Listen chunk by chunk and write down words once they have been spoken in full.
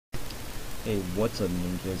Hey, what's up,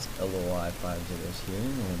 ninjas? LOI50 here,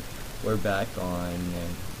 and we're back on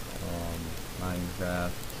Minecraft,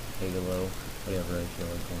 Halo, whatever I feel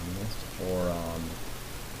like calling this, or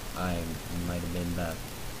I might have been back,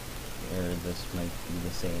 or this might be the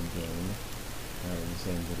same game, or the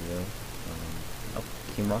same video. Oh,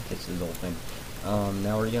 Team Rockets is open.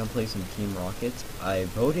 Now we're gonna play some Team Rockets. I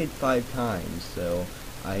voted 5 times, so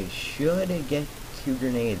I should get 2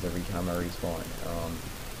 grenades every time I respawn.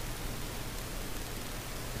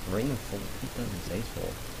 Ring of full. It doesn't say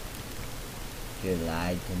full. You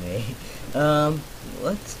lied to me.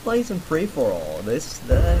 Let's play some free for all. That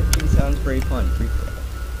actually sounds pretty fun. Free for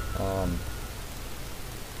all.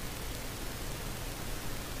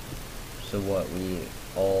 So what? We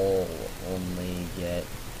all only get.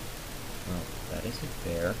 Oh, that isn't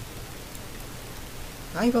fair.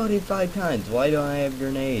 I voted 5 times. Why don't I have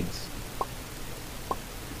grenades?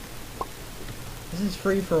 This is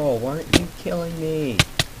free for all. Why aren't you killing me?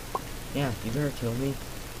 Yeah, you better kill me.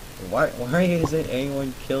 Why isn't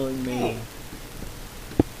anyone killing me?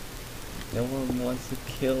 No one wants to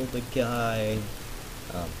kill the guy.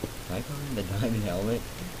 Can I go in the diamond helmet?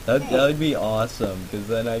 That would be awesome, because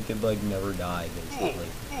then I could, like, never die, basically.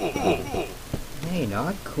 Hey,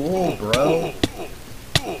 not cool, bro.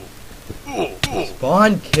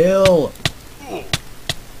 Spawn kill!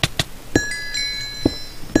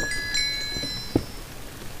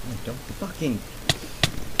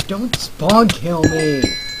 Don't spawn kill me!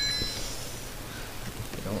 I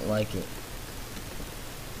don't like it.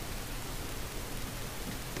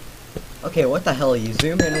 Okay, what the hell? You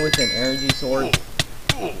zoom in with an energy sword?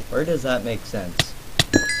 Where does that make sense?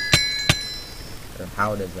 Or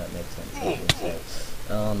how does that make sense, I should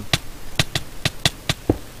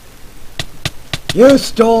say. You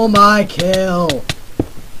stole my kill!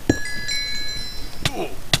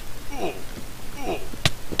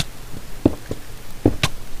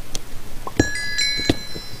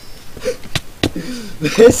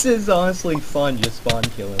 This is honestly fun, just spawn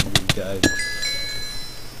killing these guys.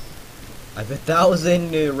 I have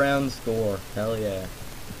 1,000 round score. Hell yeah.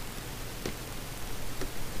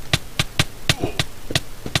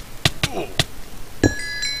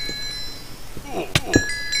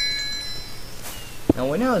 Now,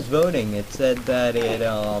 when I was voting, it said that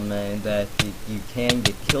you can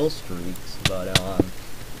get kill streaks, but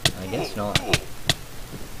I guess not.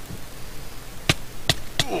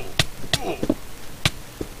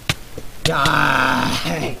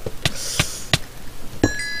 Die!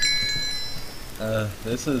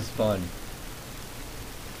 This is fun.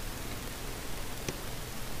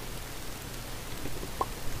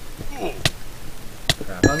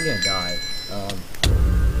 Crap, I'm gonna die.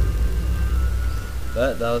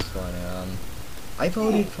 That was fun. I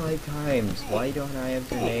voted 5 times. Why don't I have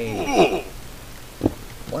grenades?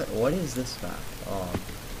 What is this map?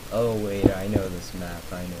 Oh wait, I know this map.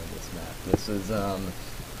 This is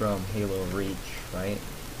from Halo Reach, right?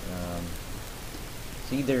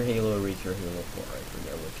 It's either Halo Reach or Halo 4, I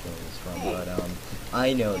forget which one it's from, but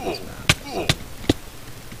I know this map. So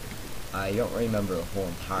I don't remember the whole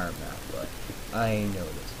entire map, but I know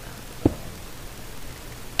this map.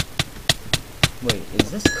 Wait, is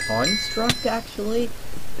this Construct actually?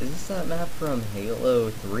 Is this that map from Halo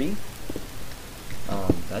 3?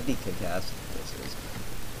 That'd be kick-ass if this is.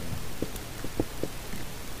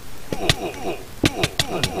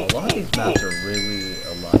 A lot of these maps are really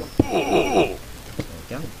alive.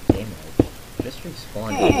 God damn it. Just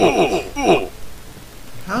respawned.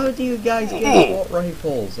 How do you guys get assault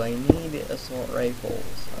rifles? I need assault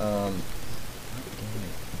rifles. God damn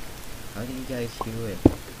it. How do you guys do it?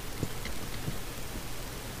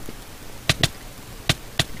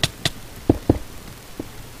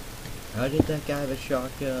 How did that guy have a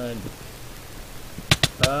shotgun?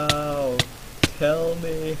 How? Tell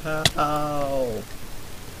me how!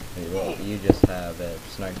 Hey, well, you just have a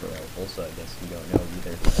sniper rifle, so I guess you don't know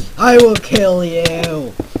either. I will kill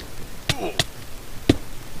you!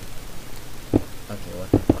 Okay, what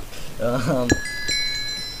the fuck?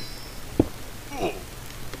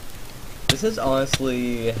 This is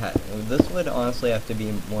honestly, this would honestly have to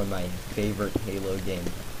be one of my favorite Halo game,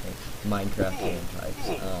 Minecraft game types.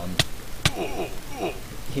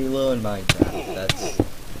 Halo and Minecraft, that's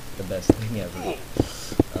the best thing ever.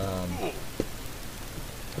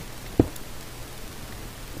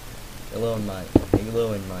 Halo and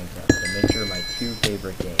Minecraft. I make sure my 2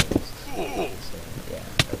 favorite games. So yeah,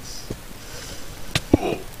 that's.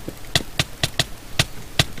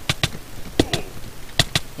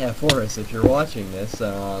 Yeah, Forrest, if you're watching this,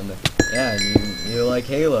 yeah, and you like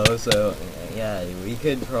Halo, so yeah, we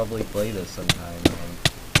could probably play this sometime.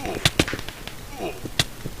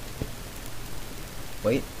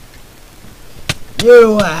 Wait.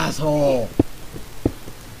 You asshole!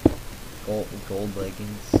 Gold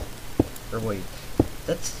leggings. Or wait.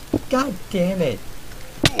 That's... God damn it!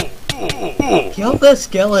 Kill the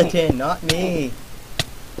skeleton, not me!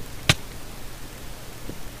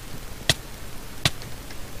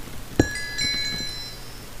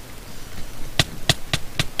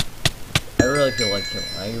 I really feel like killing.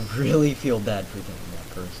 I really feel bad for killing that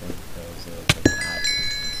person because that.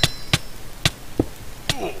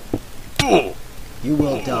 You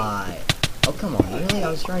will die. Oh come on, really? I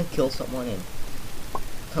was trying to kill someone and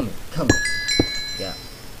come here, come here. Yeah,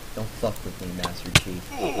 don't fuck with me, Master Chief.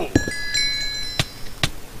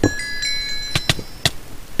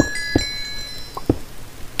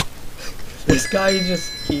 This guy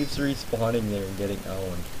just keeps respawning there and getting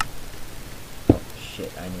owned. Oh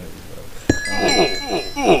shit, I knew he would.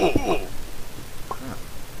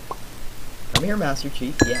 Come here, Master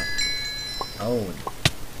Chief. Yeah. Owned.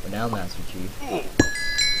 But now, Master Chief.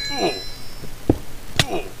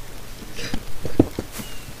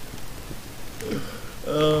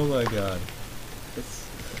 Oh my god.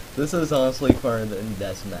 This is honestly far than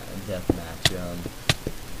deathmatch.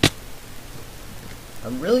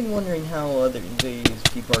 I'm really wondering how these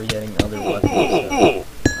people are getting other weapons.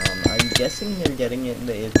 I'm guessing they're getting it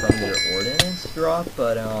from their ordnance drop,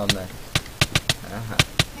 but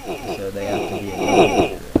so they have to be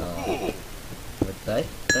a but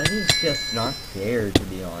that is just not fair, to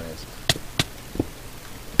be honest.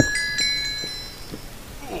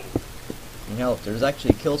 You know, if there's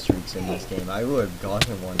actually kill streaks in this game, I would have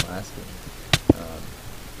gotten one last game.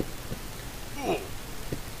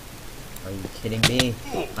 Are you kidding me?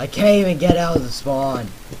 I can't even get out of the spawn.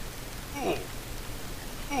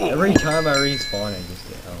 Every time I respawn, I just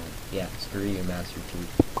get, oh, yeah, screw you, Master Chief.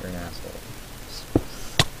 You're an asshole.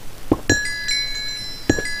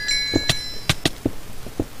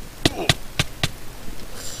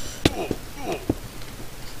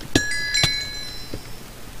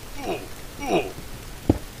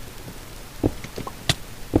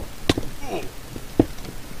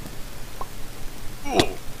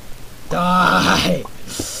 Die!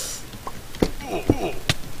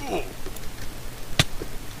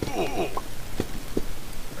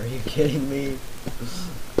 Are you kidding me?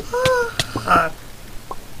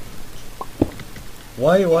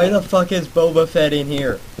 Why the fuck is Boba Fett in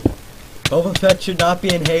here? Boba Fett should not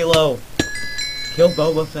be in Halo. Kill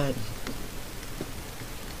Boba Fett.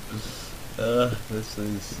 This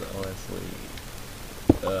is honestly,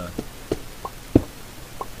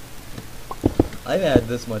 I've had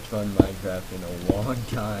this much fun in Minecraft in a long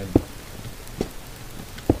time.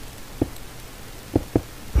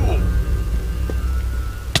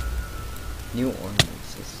 New ornament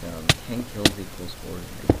system. 10 kills equals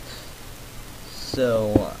ordinary.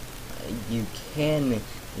 So, you can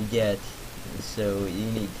get, so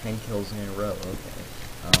you need 10 kills in a row, okay.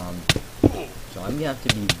 So I'm gonna have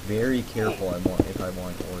to be very careful if I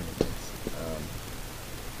want ordnance.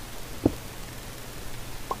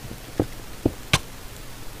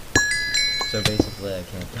 So basically I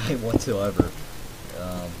can't die whatsoever.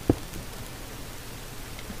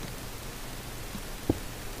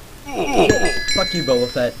 Fuck you, Boba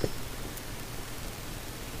Fett.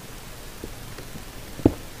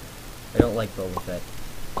 I don't like Boba Fett.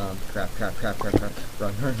 Crap.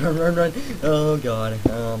 Run. Oh god.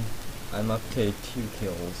 I'm up to 2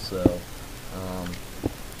 kills, so,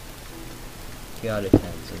 2 out of 10,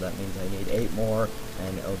 so that means I need 8 more,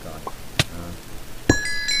 and oh god.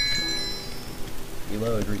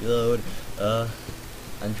 Reload.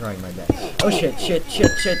 I'm trying my best. Oh shit.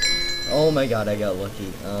 Oh my god, I got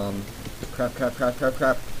lucky.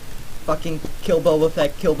 Crap. Fucking kill Boba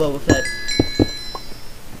Fett.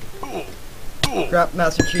 Crap,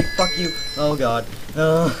 Master Chief, fuck you. Oh god.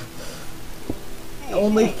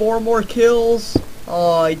 Only 4 more kills.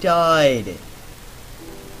 Oh, I died.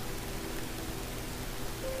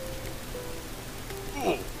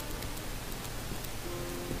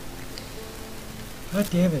 God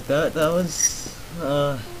damn it, that was,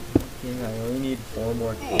 yeah, I only need 4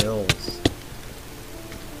 more kills.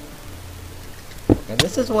 And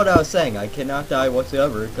this is what I was saying, I cannot die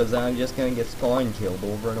whatsoever, because I'm just going to get spawn killed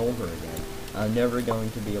over and over again. I'm never going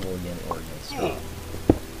to be able to get an ordnance drop.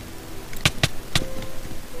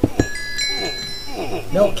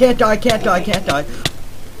 No, can't die.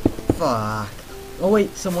 Fuck. Oh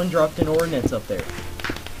wait, someone dropped an ordnance up there.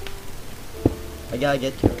 I gotta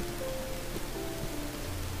get to it.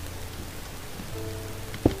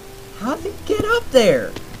 How'd it get up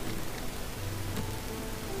there?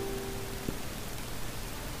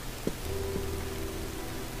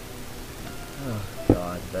 Oh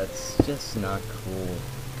god, That's just not cool.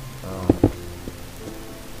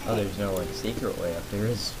 Oh, there's no like secret way up there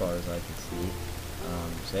as far as I can see.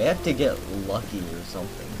 So I have to get lucky or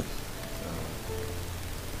something.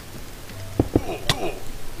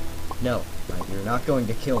 No, you're not going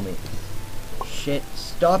to kill me. Shit,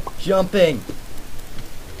 stop jumping!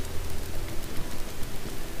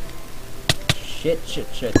 Shit.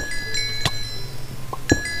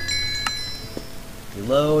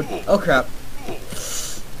 Reload. Oh crap.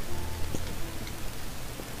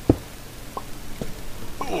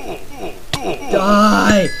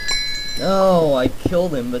 Die! No, I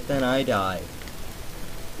killed him, but then I died.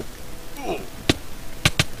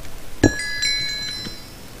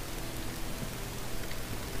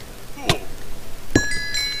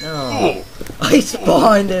 No. I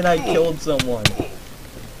spawned and I killed someone.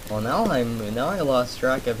 Well, now I lost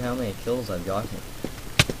track of how many kills I've gotten.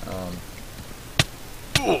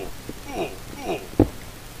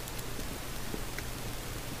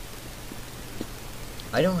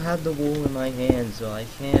 I don't have the wool in my hand, so I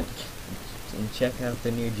can't check out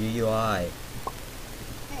the new GUI.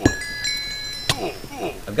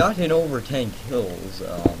 I've gotten over 10 kills,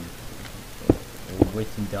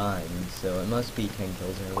 with dying, so it must be 10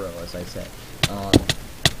 kills in a row, as I said.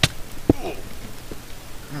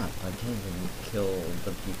 Crap, I can't even kill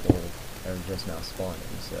the people that are just now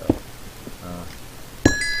spawning, so,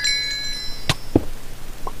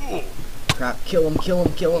 crap, kill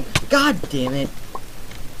him! God damn it!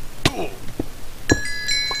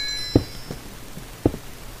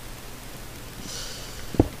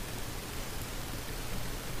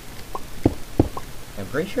 I'm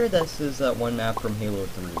pretty sure this is that one map from Halo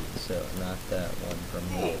 3, so not that one from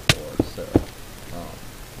Halo 4, so,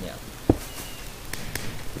 yeah.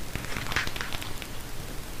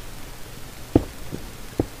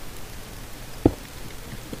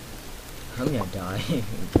 I'm gonna die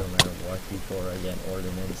no matter what before I get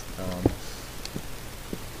ordnance.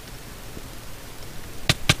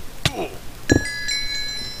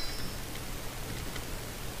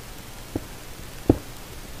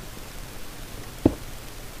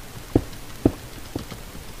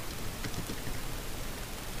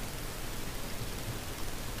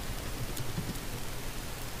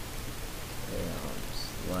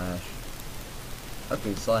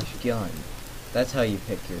 Okay, slash gun. That's how you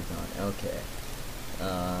pick your gun. Okay.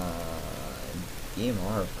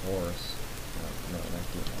 DMR, of course. No, not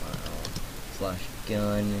DMR. Slash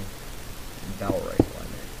gun. Battle rifle, I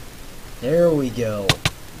meant. There we go.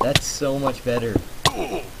 That's so much better.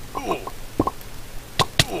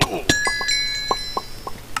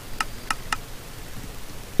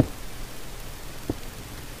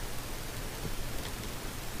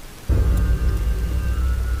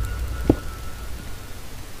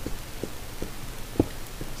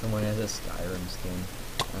 Someone has a Skyrim skin.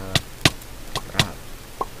 Crap.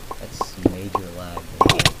 That's major lag.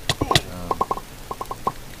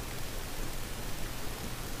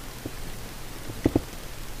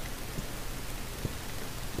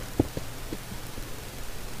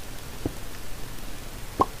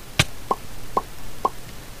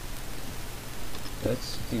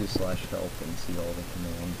 Let's do slash help and see all the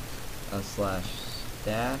command. Slash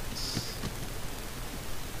stats.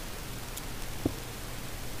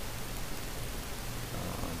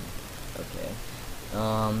 Okay.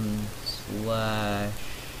 Slash.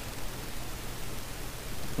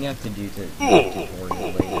 You have to do the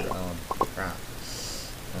tutorial later. Crap.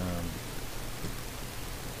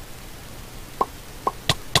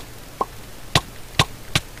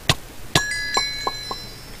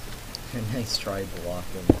 Nice try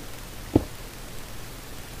blocking.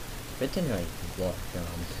 But then I block.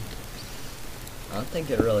 I don't think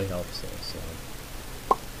it really helps though, so.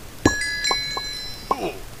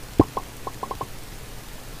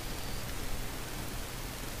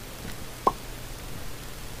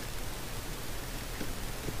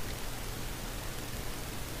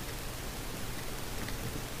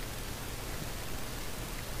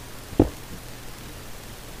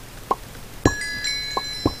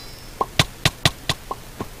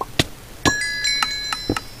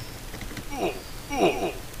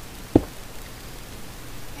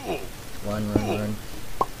 Run.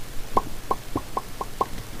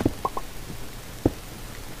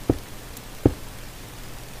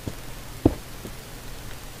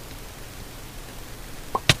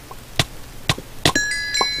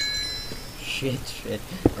 Shit.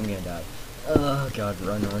 I'm gonna die. Oh god,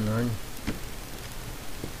 run.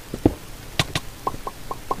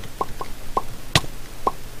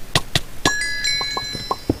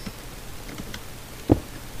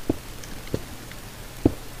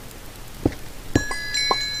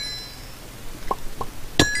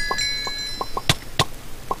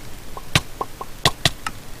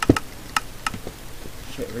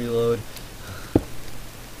 reload.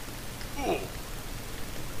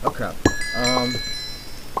 Oh crap.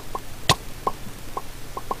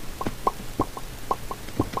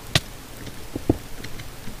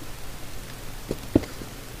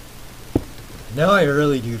 Now I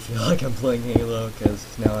really do feel like I'm playing Halo,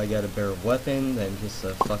 because now I got a better weapon than just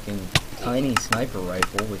a fucking tiny sniper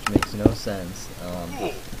rifle, which makes no sense.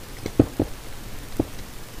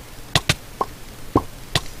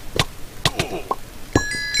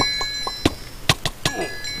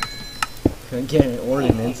 Couldn't get an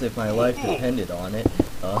ordnance if my life depended on it,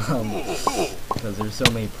 because there's so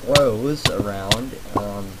many pros around.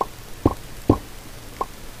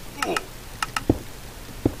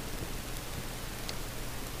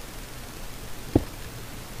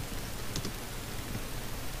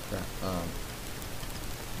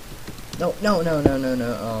 No,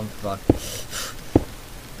 fuck.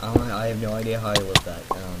 I have no idea how I lived that.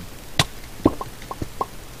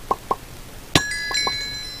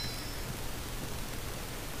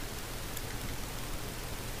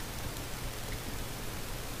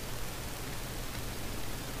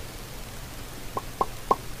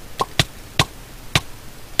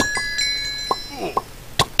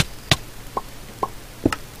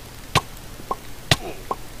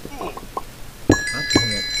 God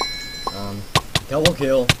damn it. Double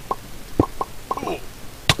kill.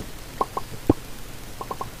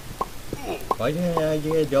 Why didn't I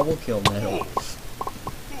get a double kill medal?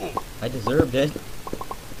 I deserved it.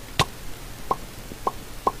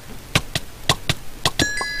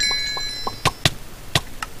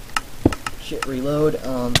 Shit, reload.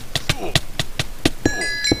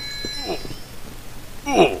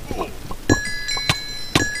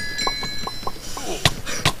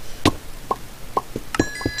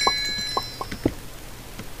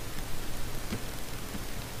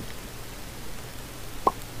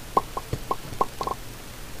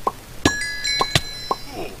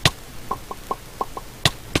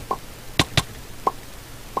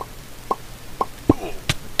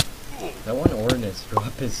 That one ordnance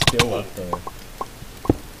drop is still up there.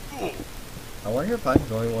 I wonder if I'm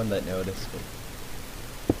the only one that noticed it.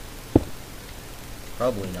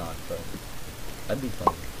 Probably not, but that'd be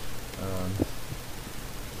fun.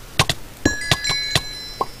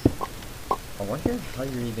 I wonder how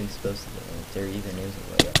you're even supposed to get in, if there even is a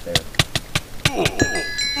way up there.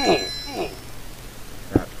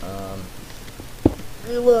 Crap,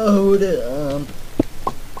 reload,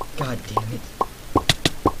 god damn it.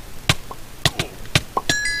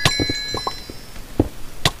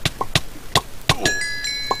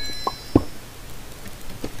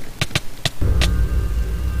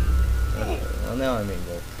 Well, now I'm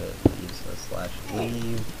able to use a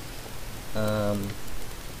 /leave.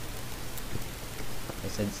 I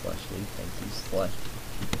said /leave, thank you,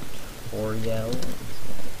 /tutorial.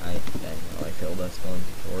 I know, I failed that spelling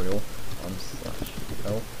tutorial.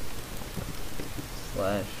 /help /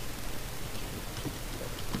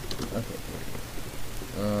 okay,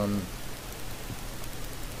 here.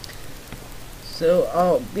 So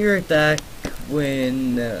I'll be right back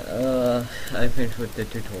when I finish with the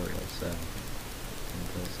tutorial. So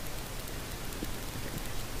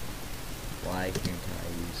why can't I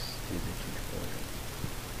do the tutorial?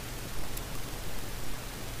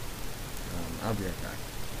 I'll be right back.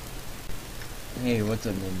 Hey, what's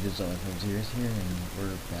up, ninjas? Zeros here, and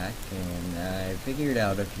we're back, and I figured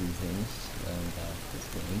out a few things about this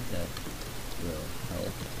game that will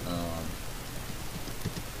help.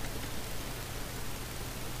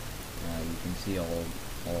 You can see all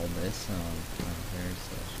this here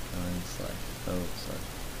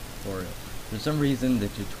 /gun/code/tutorial. For some reason, the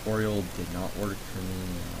tutorial did not work for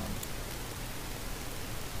me,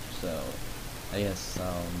 so I guess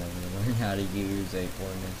I'll never learn how to use a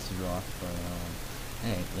ordnance drop, but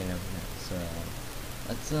hey, you never know. So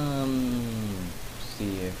let's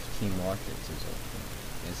see if Team Rockets is open.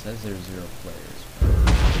 It says there's 0 players, but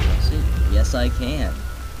let's see. Yes, I can.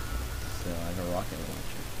 So I have a rocket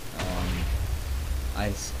launcher.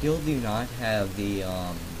 I still do not have the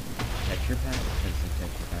texture pack, because the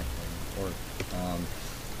texture pack doesn't work.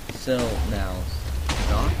 So now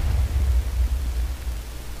shock.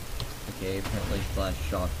 Okay, apparently flash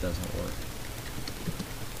shock doesn't work.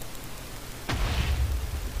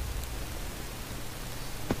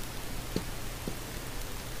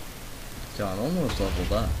 So I'm almost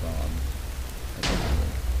leveled up.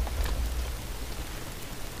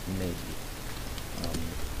 Maybe.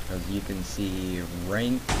 As you can see,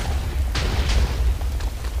 rank.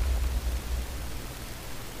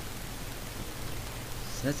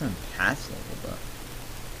 Says I'm past leveled up.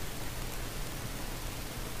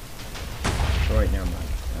 Alright, never mind.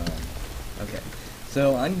 Okay.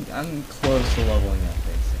 So I'm close to leveling up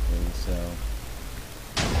basically. So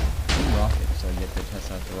Team Rocket, so I get to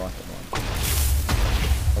test out the rocket launcher.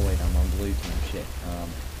 Oh wait, I'm on blue team. Shit.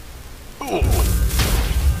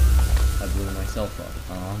 I blew myself up.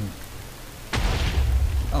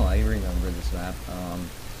 Oh, I remember this map.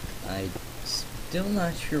 I'm still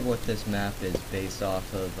not sure what this map is based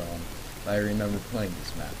off of. But I remember playing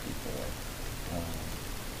this map before.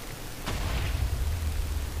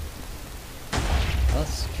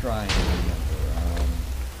 Let's try and remember.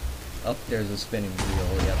 Oh, there's a spinning wheel.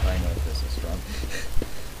 Yep, I know this is strong.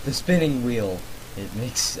 The spinning wheel. It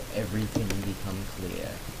makes everything become clear.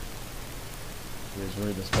 Here's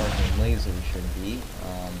where the sparkling laser should be.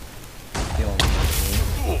 Feeling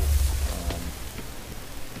me.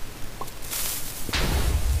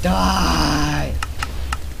 Die!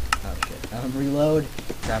 Oh shit. Reload.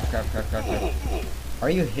 Crap. Are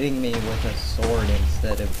you hitting me with a sword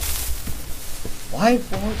instead of... Why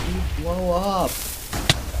won't you blow up?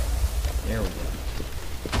 There we go.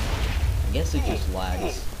 I guess it just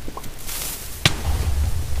lags.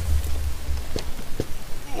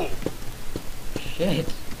 Shit.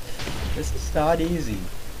 This is not easy.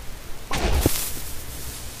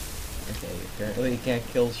 Okay, apparently you can't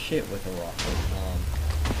kill shit with a rocket.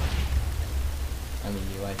 I mean,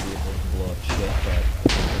 you might be able to blow up shit, but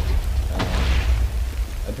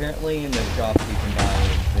apparently in the shop you can buy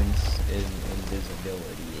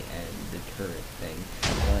invisibility and the turret thing,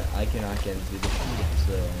 but I cannot get into the shield,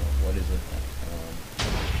 so what is with that?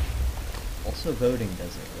 Also voting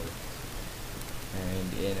doesn't work, and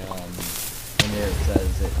in there it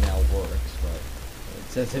says it now works, but it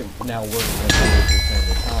says it now works 100% of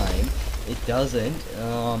the time. It doesn't.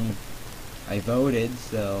 I voted,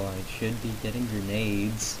 so I should be getting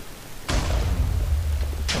grenades.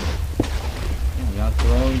 I'm not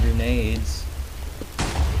throwing grenades.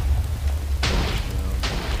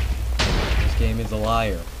 This game is a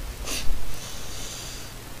liar.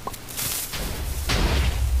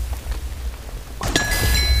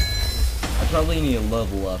 I probably need to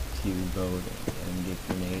level up to voting and get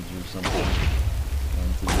grenades or something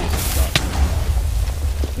and to use the shotgun.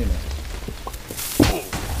 Who knows?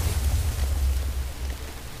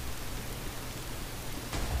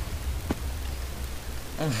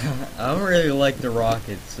 I don't really like the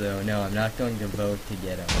rockets, so no, I'm not going to vote to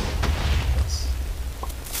get them. That's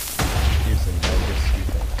seriously, that's just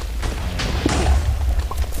stupid.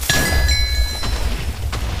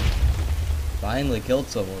 Finally killed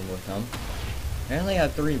someone with them. Apparently I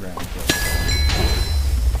have 3 round kills.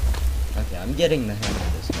 Okay, I'm getting the hang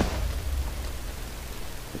of this now.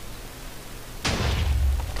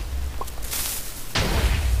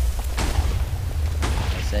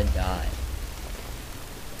 I said die.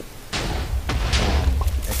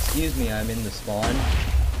 Excuse me, I'm in the spawn.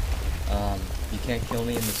 You can't kill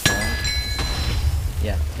me in the spawn.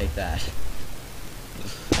 Yeah, take that.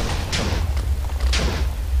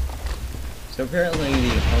 So apparently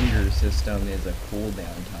the hunger system is a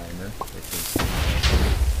cooldown timer, which is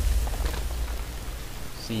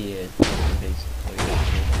see it basically.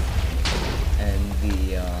 And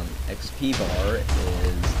the XP bar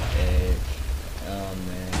is an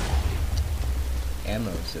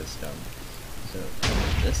ammo system. So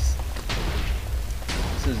this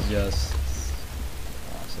is just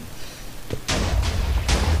awesome.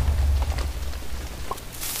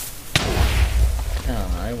 Oh,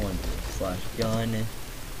 I want to slash gun.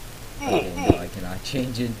 Okay, no, I cannot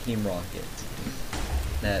change in Team Rocket.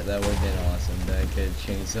 That would have been awesome. That could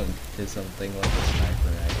change to something like a sniper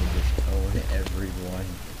and I could just own everyone.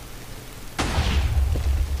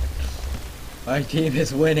 My team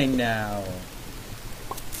is winning now.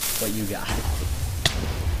 What you got?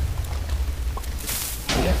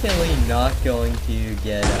 I'm definitely not going to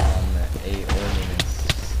get a ordnance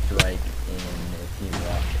strike in Team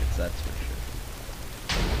Rockets, that's for sure.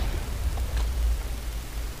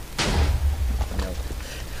 Nope.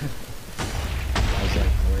 I was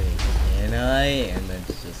like, wait, can I? And then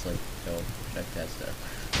it's just like, oh, check that stuff.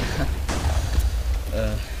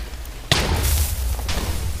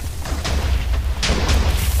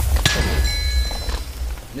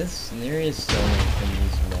 There is so many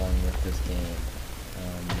things wrong with this game.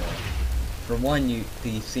 For one,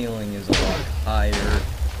 the ceiling is a lot higher.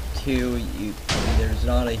 2, there's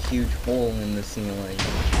not a huge hole in the ceiling, as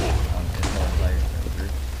far as I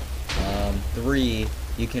remember. 3,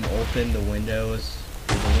 you can open the windows.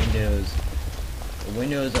 The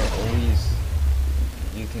windows are always,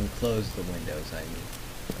 you can close the windows, I mean,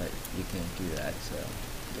 but you can't do that, so.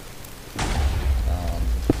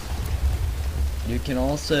 You can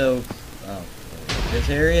also, This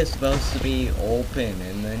area is supposed to be open,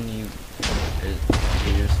 and then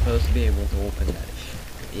you're supposed to be able to open that.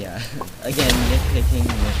 Yeah, again, nitpicking,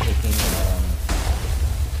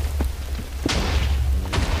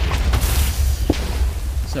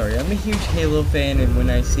 sorry, I'm a huge Halo fan, and when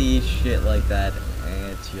I see shit like that,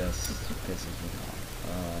 it just pisses me off.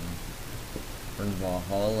 From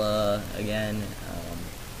Valhalla, again,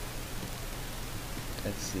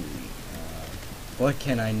 let's see, what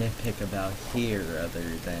can I nitpick about here other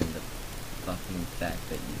than the fucking fact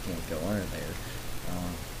that you can't go under there?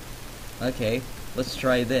 Okay, let's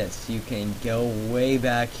try this. You can go way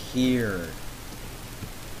back here.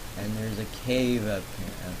 And there's a cave up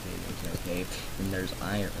here. Okay, there's no cave. And there's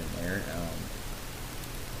iron there.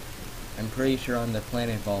 I'm pretty sure on the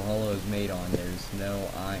planet Valhalla is made on, there's no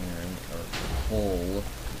iron or coal.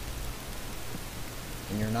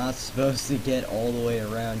 And you're not supposed to get all the way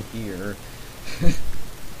around here.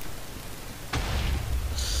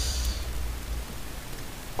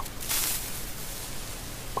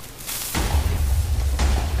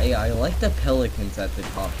 Hey, I like the pelicans at the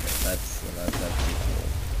top there. That's actually cool.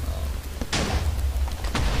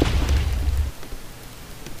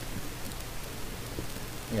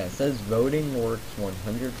 Yeah, it says voting works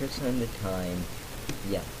 100% of the time.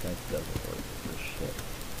 Yeah, that doesn't work for shit.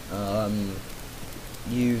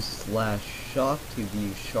 Use /shop to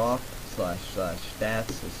view shop /stats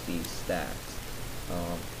to see stats.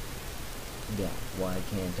 Yeah, why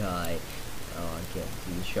can't I get to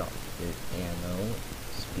the shop? There's ammo,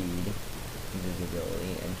 speed,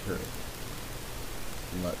 invisibility, and turret.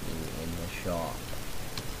 Let me in the shop.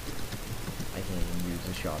 I can't even use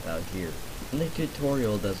the shop out here. And the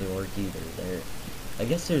tutorial doesn't work either. I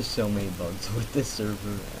guess there's so many bugs with this server,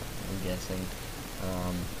 I'm guessing.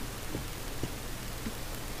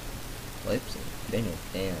 Flips and finish,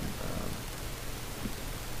 damn.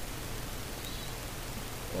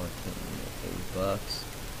 8 bucks,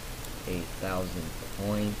 8,000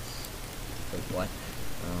 points. Wait, what?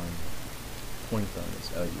 Point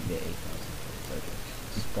bonus. Oh, you get 8,000 points. Okay.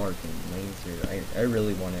 Sparking laser. I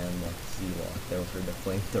really want to unlock Sealock though for the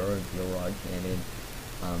flamethrower and the rod cannon.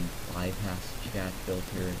 Bypass chat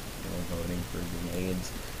filter. No voting for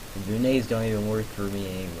grenades. The grenades don't even work for me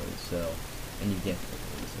anyway. So, and you get them.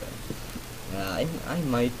 So, I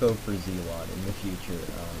might vote for Zealot in the future.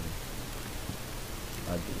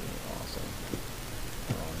 That'd be awesome.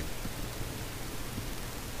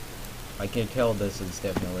 I can tell this is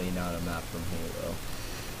definitely not a map from Halo.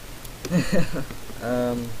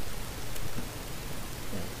 Yeah.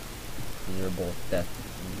 These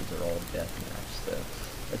are all death maps, so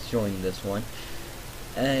let's join this one.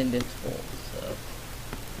 And it's full, so.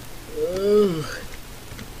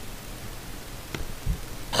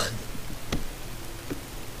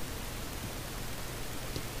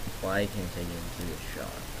 Why can't I get into the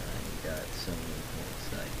shop? I got so many points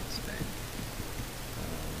that I can spend.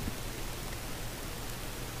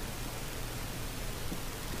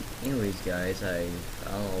 Anyways, guys, I'm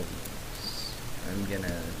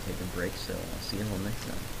gonna take a break, so I'll see you all next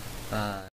time. Bye.